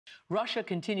Russia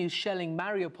continues shelling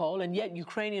Mariupol, and yet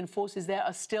Ukrainian forces there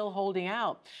are still holding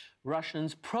out.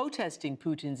 Russians protesting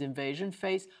Putin's invasion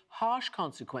face harsh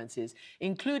consequences,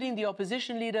 including the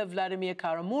opposition leader Vladimir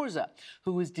Kara-Murza,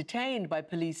 who was detained by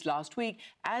police last week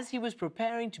as he was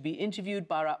preparing to be interviewed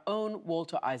by our own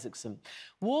Walter Isaacson.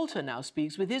 Walter now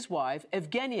speaks with his wife,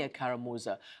 Evgenia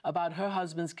Kara-Murza, about her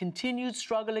husband's continued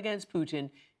struggle against Putin,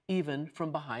 even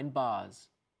from behind bars.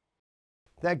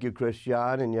 Thank you,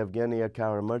 Christiane and Evgenia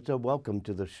Kara-Murza. Welcome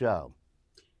to the show.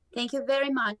 Thank you very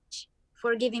much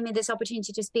for giving me this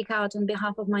opportunity to speak out on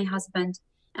behalf of my husband.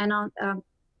 And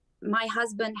my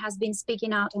husband has been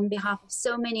speaking out on behalf of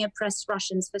so many oppressed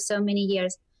Russians for so many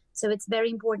years. So it's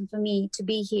very important for me to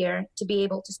be here, to be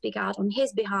able to speak out on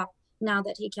his behalf now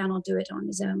that he cannot do it on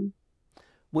his own.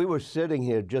 We were sitting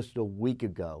here just a week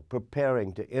ago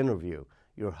preparing to interview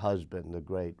your husband, the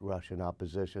great Russian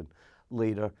opposition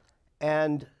leader,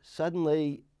 and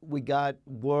suddenly we got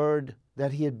word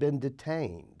that he had been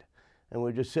detained. And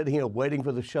we're just sitting here waiting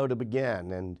for the show to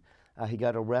begin, and he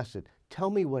got arrested. Tell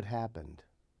me what happened.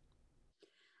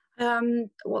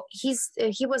 Well,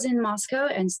 he was in Moscow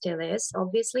and still is,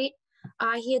 obviously.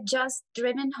 He had just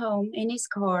driven home in his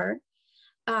car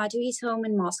to his home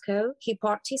in Moscow. He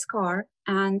parked his car,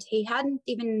 and he hadn't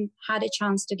even had a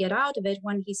chance to get out of it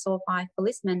when he saw 5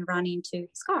 policemen run into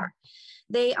his car.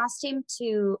 They asked him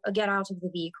to get out of the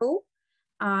vehicle.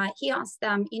 He asked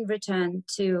them in return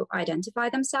to identify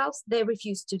themselves. They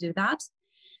refused to do that.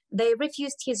 They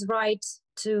refused his right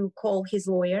to call his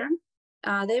lawyer.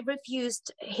 They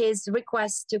refused his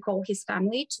request to call his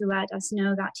family to let us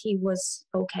know that he was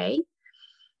okay.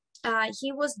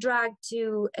 He was dragged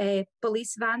to a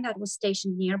police van that was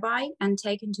stationed nearby and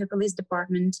taken to a police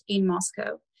department in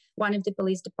Moscow, one of the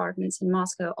police departments in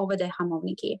Moscow, over the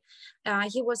Hamovniki.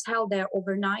 He was held there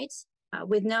overnight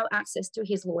with no access to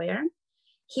his lawyer.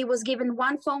 He was given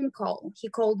one phone call. He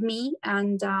called me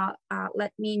and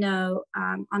let me know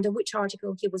under which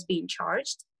article he was being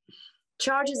charged.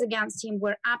 Charges against him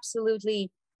were absolutely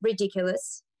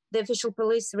ridiculous. The official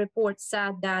police report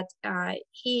said that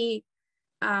he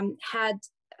had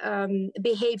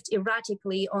behaved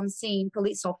erratically on seeing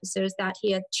police officers, that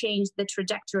he had changed the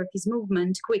trajectory of his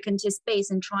movement, quickened his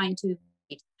pace in trying to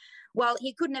evade. Well,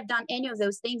 he couldn't have done any of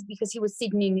those things because he was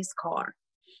sitting in his car.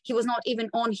 He was not even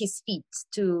on his feet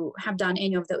to have done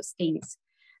any of those things.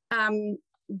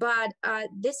 But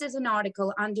this is an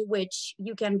article under which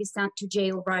you can be sent to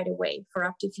jail right away for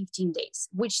up to 15 days,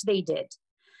 which they did.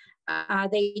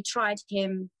 They tried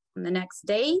him on the next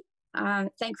day.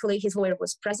 Thankfully, his lawyer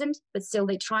was present, but still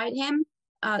they tried him.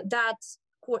 That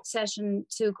court session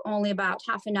took only about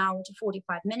half an hour to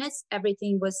 45 minutes.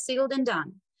 Everything was sealed and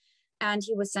done. And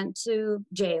he was sent to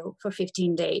jail for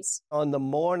 15 days. On the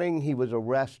morning he was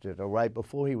arrested, or right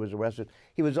before he was arrested,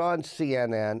 he was on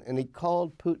CNN and he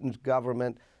called Putin's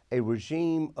government a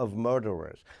regime of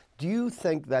murderers. Do you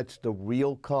think that's the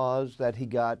real cause that he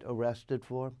got arrested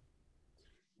for?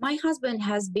 My husband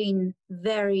has been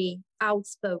very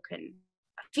outspoken,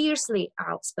 fiercely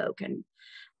outspoken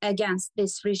against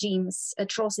this regime's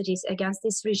atrocities, against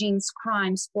this regime's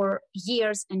crimes for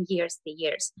years and years and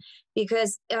years.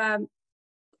 Because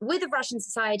with the Russian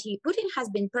society, Putin has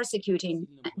been persecuting,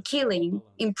 killing,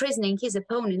 imprisoning his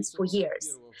opponents for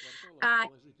years.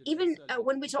 Even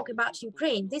when we talk about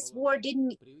Ukraine, this war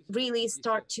didn't really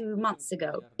start 2 months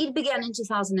ago. It began in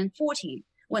 2014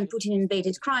 when Putin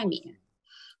invaded Crimea.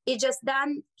 It just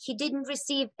then he didn't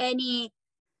receive any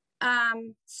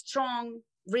strong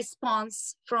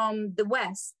response from the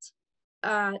West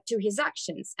to his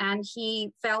actions, and he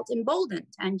felt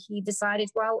emboldened, and he decided,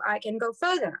 well, I can go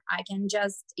further. I can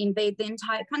just invade the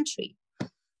entire country.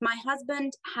 My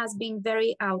husband has been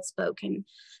very outspoken.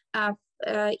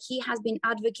 He has been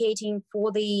advocating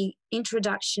for the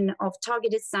introduction of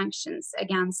targeted sanctions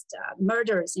against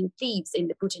murderers and thieves in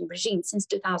the Putin regime since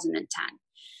 2010.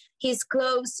 His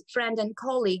close friend and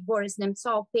colleague, Boris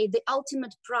Nemtsov, paid the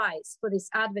ultimate price for this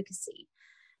advocacy.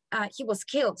 He was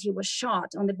killed, he was shot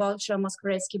on the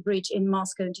Bolshoi-Moskvoretsky Bridge in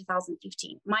Moscow in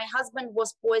 2015. My husband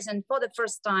was poisoned for the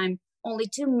first time only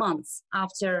 2 months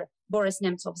after Boris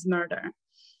Nemtsov's murder.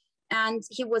 And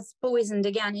he was poisoned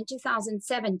again in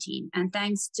 2017. And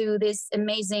thanks to this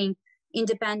amazing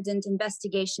independent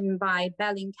investigation by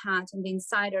Bellingcat and the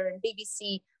Insider and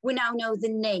BBC, we now know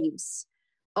the names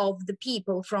of the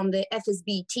people from the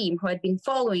FSB team who had been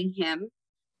following him,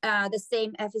 the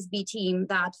same FSB team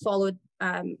that followed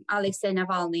Alexei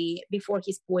Navalny before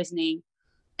his poisoning.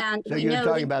 And so you're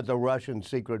talking about the Russian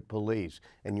secret police,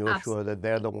 and you're sure that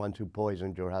they're the ones who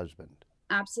poisoned your husband?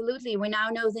 Absolutely. We now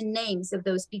know the names of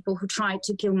those people who tried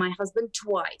to kill my husband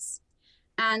twice.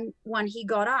 And when he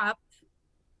got up,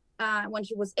 when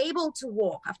he was able to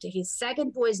walk after his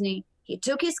second poisoning, he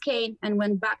took his cane and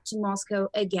went back to Moscow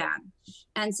again.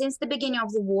 And since the beginning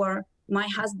of the war, my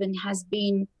husband has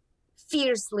been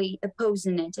fiercely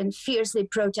opposing it and fiercely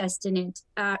protesting it,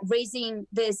 raising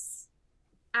this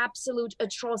absolute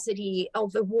atrocity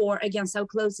of a war against our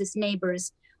closest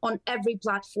neighbors on every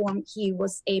platform he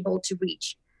was able to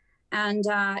reach. And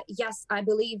yes, I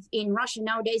believe in Russia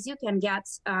nowadays you can get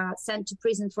sent to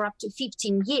prison for up to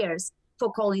 15 years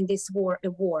for calling this war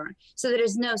a war. So there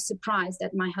is no surprise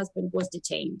that my husband was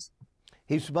detained.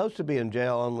 He's supposed to be in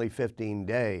jail only 15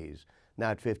 days,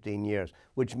 not 15 years,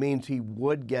 which means he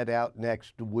would get out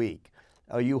next week.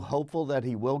 Are you hopeful that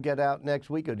he will get out next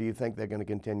week, or do you think they're going to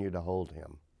continue to hold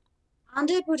him?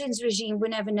 Under Putin's regime, we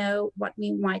never know what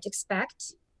we might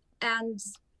expect. And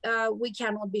we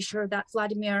cannot be sure that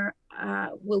Vladimir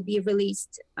will be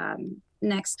released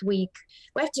next week.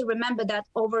 We have to remember that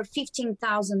over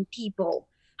 15,000 people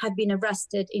have been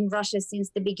arrested in Russia since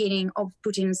the beginning of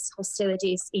Putin's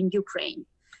hostilities in Ukraine.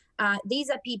 These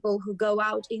are people who go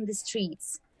out in the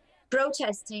streets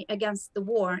protesting against the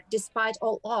war despite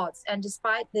all odds and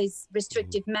despite these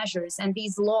restrictive measures and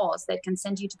these laws that can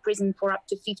send you to prison for up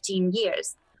to 15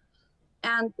 years.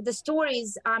 And the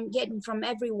stories I'm getting from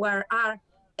everywhere are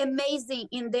amazing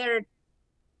in their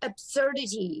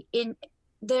absurdity,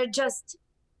 they're just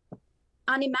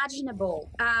unimaginable.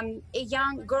 A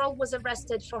young girl was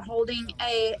arrested for holding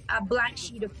a blank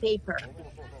sheet of paper.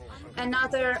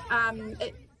 Another,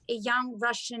 a young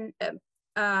Russian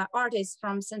artist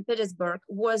from St. Petersburg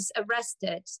was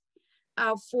arrested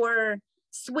for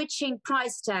switching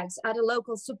price tags at a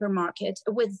local supermarket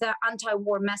with the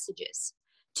anti-war messages.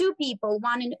 Two people,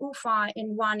 one in Ufa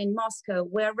and one in Moscow,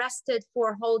 were arrested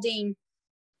for holding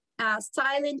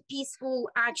silent, peaceful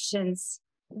actions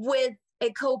with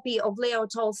a copy of Leo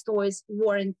Tolstoy's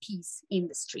War and Peace in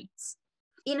the streets.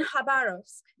 In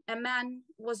Khabarovsk, a man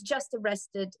was just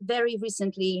arrested very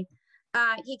recently.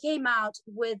 He came out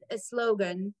with a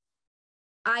slogan,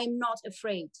 "I'm not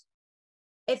afraid."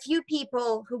 A few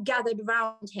people who gathered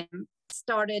around him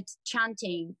started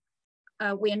chanting,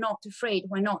 "We're not afraid,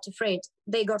 we're not afraid."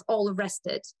 They got all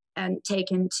arrested and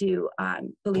taken to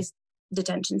police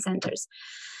detention centers.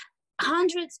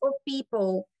 Hundreds of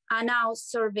people are now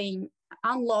serving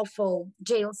unlawful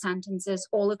jail sentences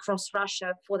all across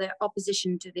Russia for their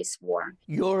opposition to this war.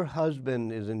 Your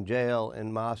husband is in jail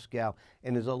in Moscow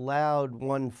and is allowed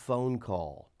one phone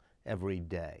call every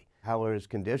day. How are his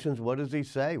conditions? What does he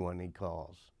say when he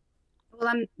calls? Well,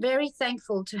 I'm very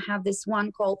thankful to have this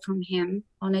one call from him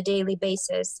on a daily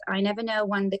basis. I never know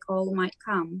when the call might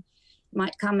come. It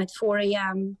might come at 4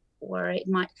 a.m. or it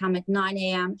might come at 9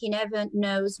 a.m. He never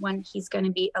knows when he's going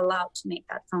to be allowed to make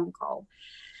that phone call.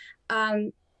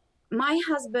 My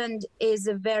husband is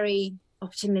a very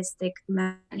optimistic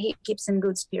man. He keeps in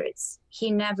good spirits.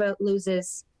 He never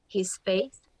loses his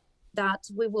faith that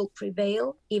we will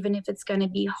prevail, even if it's going to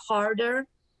be harder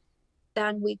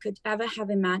than we could ever have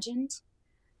imagined.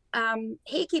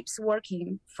 He keeps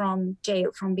working from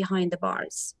jail, from behind the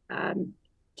bars.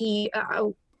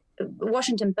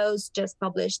 Washington Post just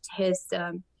published his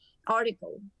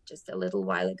article just a little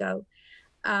while ago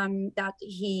that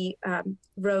he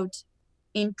wrote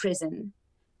in prison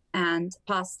and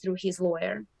passed through his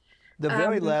lawyer. The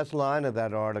very last line of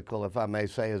that article, if I may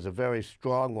say, is a very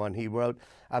strong one. He wrote,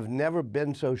 "I've never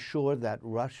been so sure that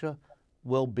Russia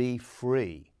will be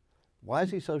free." Why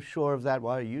is he so sure of that?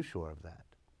 Why are you sure of that?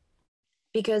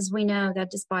 Because we know that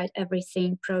despite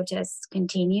everything, protests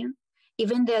continue,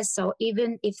 even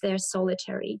if they're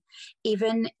solitary,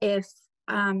 even if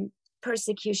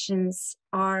persecutions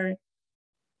are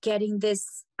getting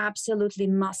this absolutely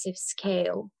massive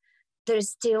scale, they're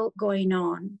still going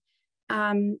on.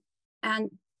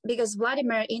 And because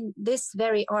Vladimir, in this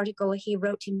very article, he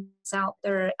wrote himself,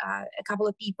 there are a couple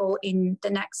of people in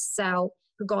the next cell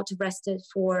who got arrested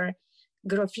for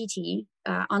graffiti,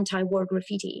 anti-war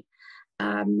graffiti.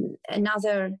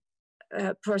 Another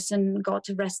person got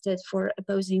arrested for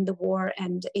opposing the war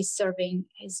and is serving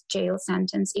his jail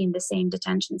sentence in the same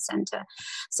detention center.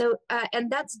 So,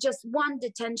 and that's just one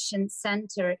detention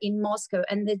center in Moscow,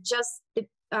 and just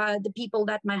the people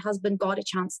that my husband got a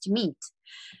chance to meet.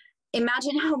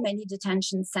 Imagine how many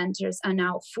detention centers are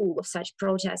now full of such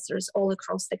protesters all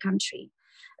across the country.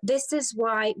 This is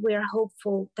why we're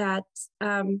hopeful that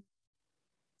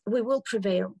we will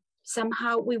prevail.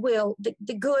 Somehow we will.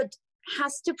 The good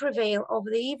has to prevail over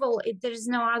the evil. There's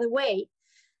no other way.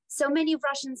 So many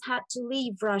Russians had to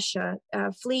leave Russia,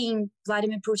 fleeing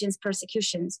Vladimir Putin's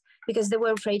persecutions because they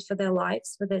were afraid for their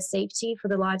lives, for their safety, for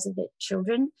the lives of their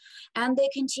children. And they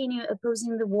continue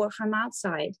opposing the war from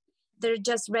outside. they're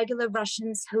just regular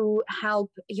Russians who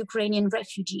help Ukrainian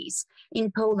refugees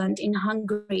in Poland, in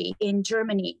Hungary, in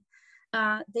Germany.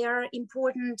 There are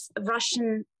important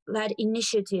Russian-led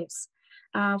initiatives.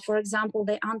 For example,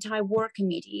 the anti-war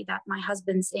committee that my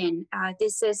husband's in.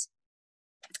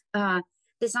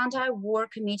 This anti-war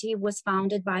committee was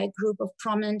founded by a group of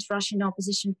prominent Russian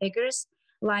opposition figures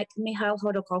like Mikhail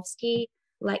Khodorkovsky,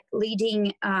 like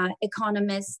leading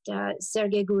economist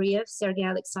Sergei Guriev, Sergei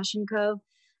Alexashenko,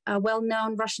 a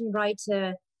well-known Russian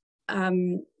writer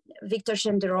Viktor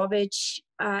Shenderovich,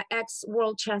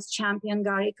 ex-world chess champion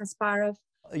Garry Kasparov.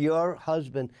 Your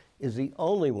husband is the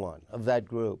only one of that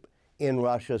group in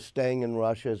Russia, staying in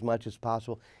Russia as much as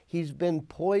possible. He's been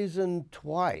poisoned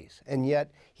twice, and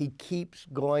yet he keeps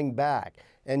going back.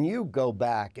 And you go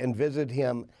back and visit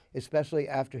him, especially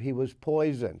after he was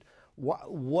poisoned.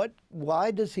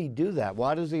 Why does he do that?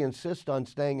 Why does he insist on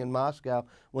staying in Moscow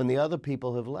when the other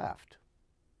people have left?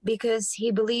 Because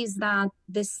he believes that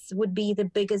this would be the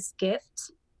biggest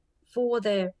gift for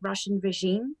the Russian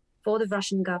regime, for the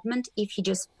Russian government, if he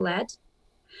just fled.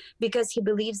 Because he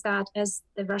believes that as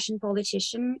the Russian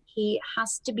politician, he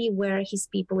has to be where his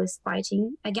people is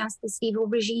fighting against this evil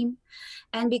regime.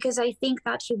 And because I think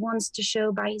that he wants to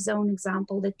show by his own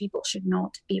example that people should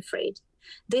not be afraid.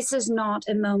 This is not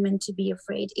a moment to be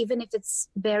afraid. Even if it's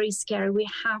very scary, we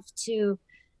have to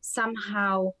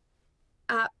somehow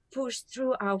push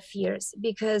through our fears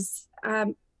because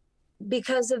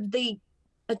of the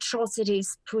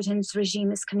atrocities Putin's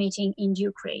regime is committing in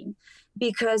Ukraine,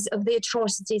 because of the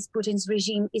atrocities Putin's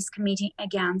regime is committing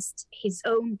against his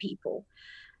own people,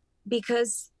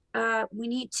 because we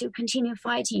need to continue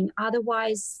fighting.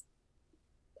 Otherwise,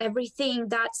 everything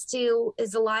that still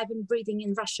is alive and breathing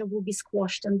in Russia will be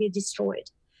squashed and be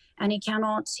destroyed. And he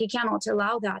cannot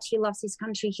allow that. He loves his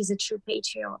country. He's a true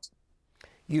patriot.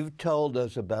 You've told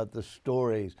us about the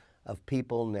stories of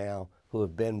people now who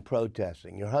have been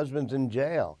protesting. Your husband's in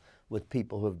jail with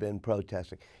people who have been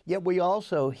protesting. Yet we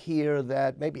also hear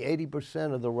that maybe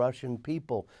 80% of the Russian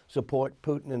people support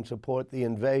Putin and support the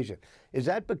invasion. Is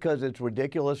that because it's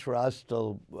ridiculous for us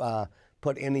to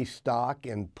put any stock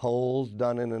in polls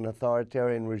done in an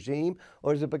authoritarian regime?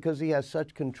 Or is it because he has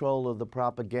such control of the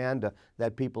propaganda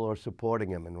that people are supporting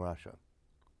him in Russia?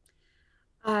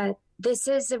 This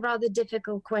is a rather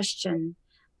difficult question.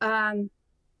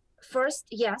 First,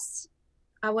 yes,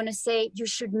 I want to say you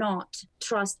should not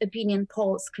trust opinion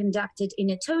polls conducted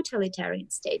in a totalitarian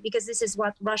state, because this is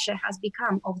what Russia has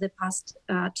become over the past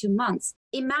 2 months.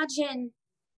 Imagine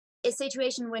a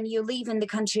situation when you live in the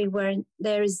country where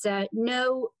there is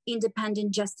no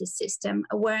independent justice system,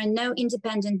 where no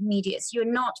independent media, you're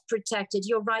not protected,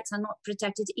 your rights are not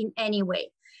protected in any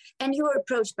way. And you are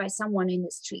approached by someone in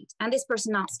the street, and this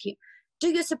person asks you, do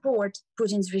you support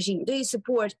Putin's regime? Do you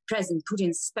support President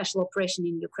Putin's special operation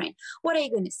in Ukraine? What are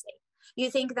you going to say? You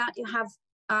think that you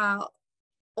have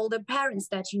older parents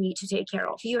that you need to take care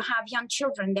of. You have young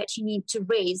children that you need to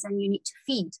raise and you need to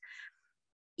feed.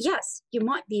 Yes, you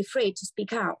might be afraid to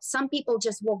speak out. Some people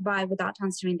just walk by without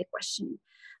answering the question.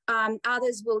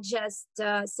 Others will just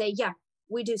say, yeah,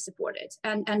 we do support it,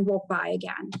 and walk by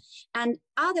again. And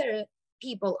other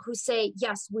people who say,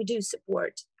 yes, we do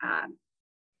support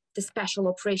the special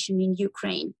operation in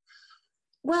Ukraine.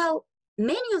 Well,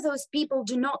 many of those people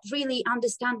do not really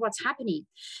understand what's happening.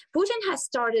 Putin has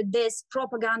started this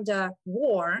propaganda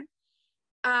war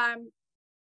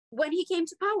when he came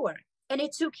to power, and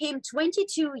it took him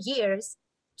 22 years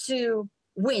to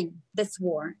win this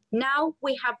war. Now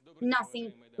we have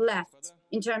nothing left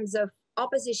in terms of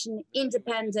opposition,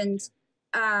 independent,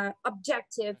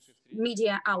 objective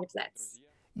media outlets.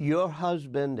 Your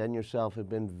husband and yourself have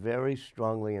been very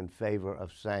strongly in favor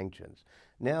of sanctions.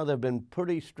 Now there have been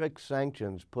pretty strict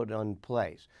sanctions put in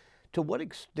place. To what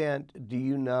extent do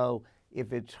you know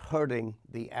if it's hurting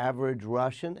the average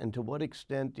Russian, and to what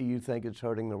extent do you think it's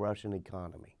hurting the Russian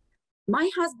economy? My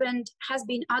husband has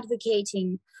been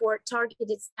advocating for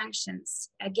targeted sanctions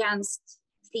against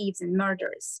thieves and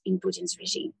murderers in Putin's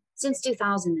regime since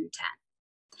 2010.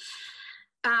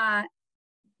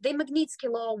 The Magnitsky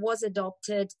Law was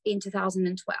adopted in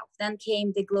 2012. Then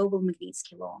came the Global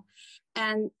Magnitsky Law.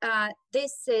 And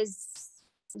this is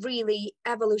really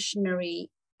evolutionary.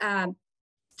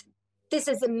 This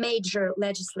is a major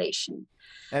legislation.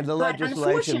 And the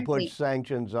legislation puts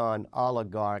sanctions on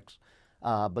oligarchs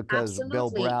because Absolutely.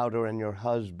 Bill Browder and your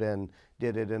husband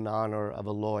did it in honor of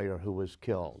a lawyer who was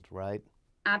killed, right?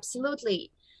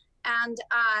 Absolutely. And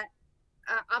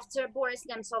after Boris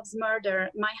Nemtsov's murder,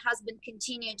 my husband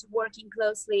continued working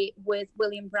closely with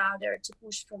William Browder to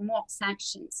push for more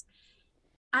sanctions.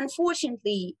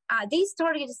 Unfortunately, these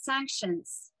targeted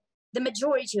sanctions the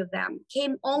majority of them,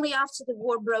 came only after the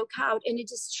war broke out. And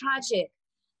it is tragic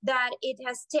that it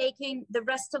has taken the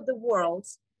rest of the world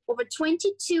over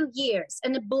 22 years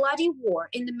and a bloody war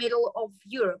in the middle of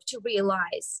Europe to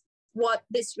realize what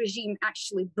this regime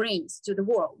actually brings to the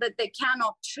world, that they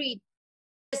cannot treat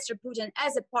Mr. Putin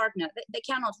as a partner, that they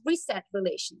cannot reset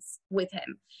relations with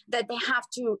him, that they have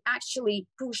to actually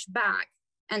push back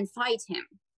and fight him.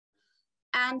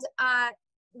 And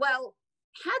well,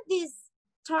 had these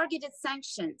targeted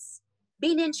sanctions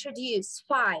been introduced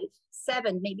 5,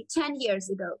 7, maybe 10 years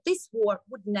ago, this war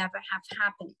would never have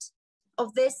happened.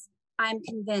 Of this, I'm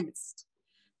convinced.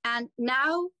 And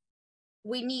now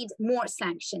we need more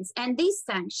sanctions. And these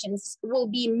sanctions will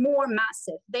be more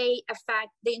massive. They affect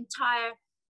the entire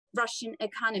Russian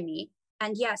economy.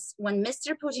 And yes, when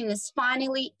Mr. Putin is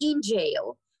finally in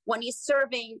jail, when he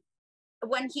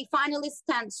finally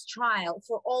stands trial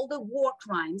for all the war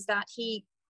crimes that he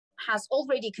has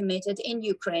already committed in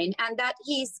Ukraine and that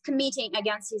he's committing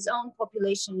against his own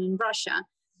population in Russia,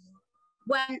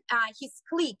 when his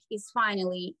clique is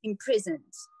finally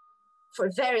imprisoned for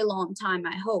a very long time,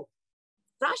 I hope,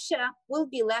 Russia will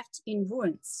be left in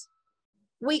ruins.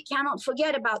 We cannot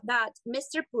forget about that.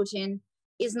 Mr. Putin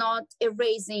is not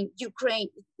erasing Ukraine,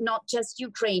 not just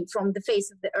Ukraine, from the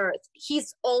face of the earth.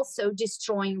 He's also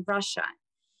destroying Russia.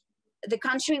 The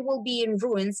country will be in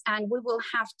ruins and we will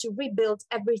have to rebuild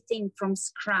everything from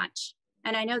scratch.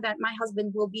 And I know that my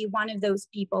husband will be one of those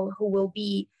people who will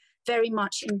be very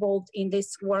much involved in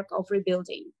this work of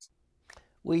rebuilding.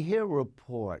 We hear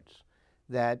reports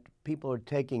that people are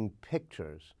taking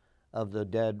pictures of the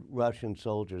dead Russian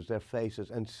soldiers, their faces,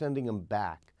 and sending them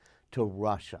back to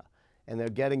Russia. And they're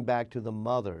getting back to the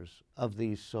mothers of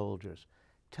these soldiers.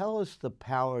 Tell us the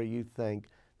power you think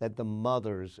that the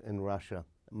mothers in Russia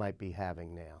might be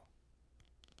having now.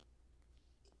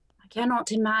 I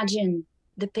cannot imagine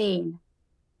the pain.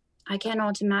 I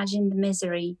cannot imagine the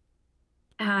misery.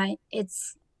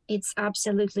 It's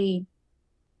absolutely,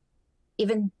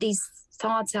 even these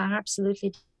thoughts are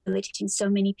absolutely debilitating. So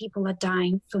many people are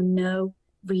dying for no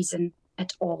reason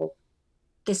at all.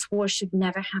 This war should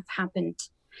never have happened.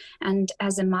 And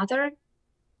as a mother,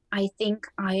 I think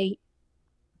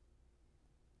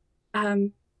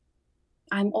I'm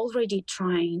already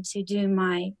trying to do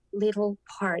my little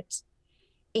part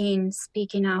in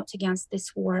speaking out against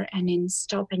this war and in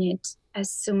stopping it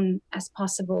as soon as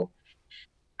possible.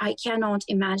 I cannot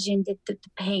imagine the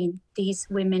pain these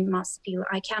women must feel.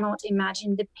 I cannot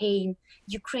imagine the pain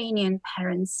Ukrainian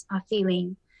parents are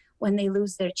feeling when they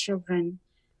lose their children,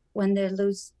 when they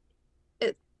lose.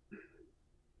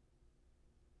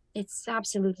 It's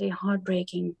absolutely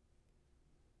heartbreaking.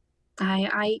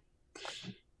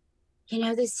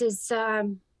 This is,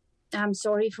 I'm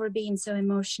sorry for being so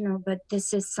emotional, but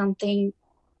this is something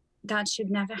that should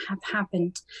never have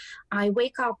happened. I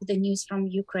wake up with the news from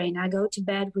Ukraine. I go to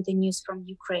bed with the news from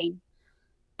Ukraine.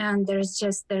 And they're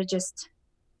just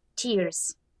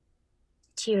tears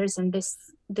and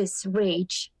this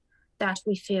rage that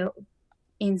we feel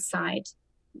inside.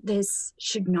 This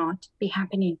should not be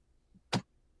happening.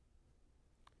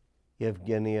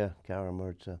 Evgenia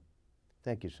Kara-Murza,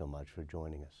 thank you so much for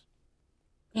joining us.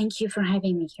 Thank you for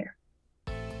having me here.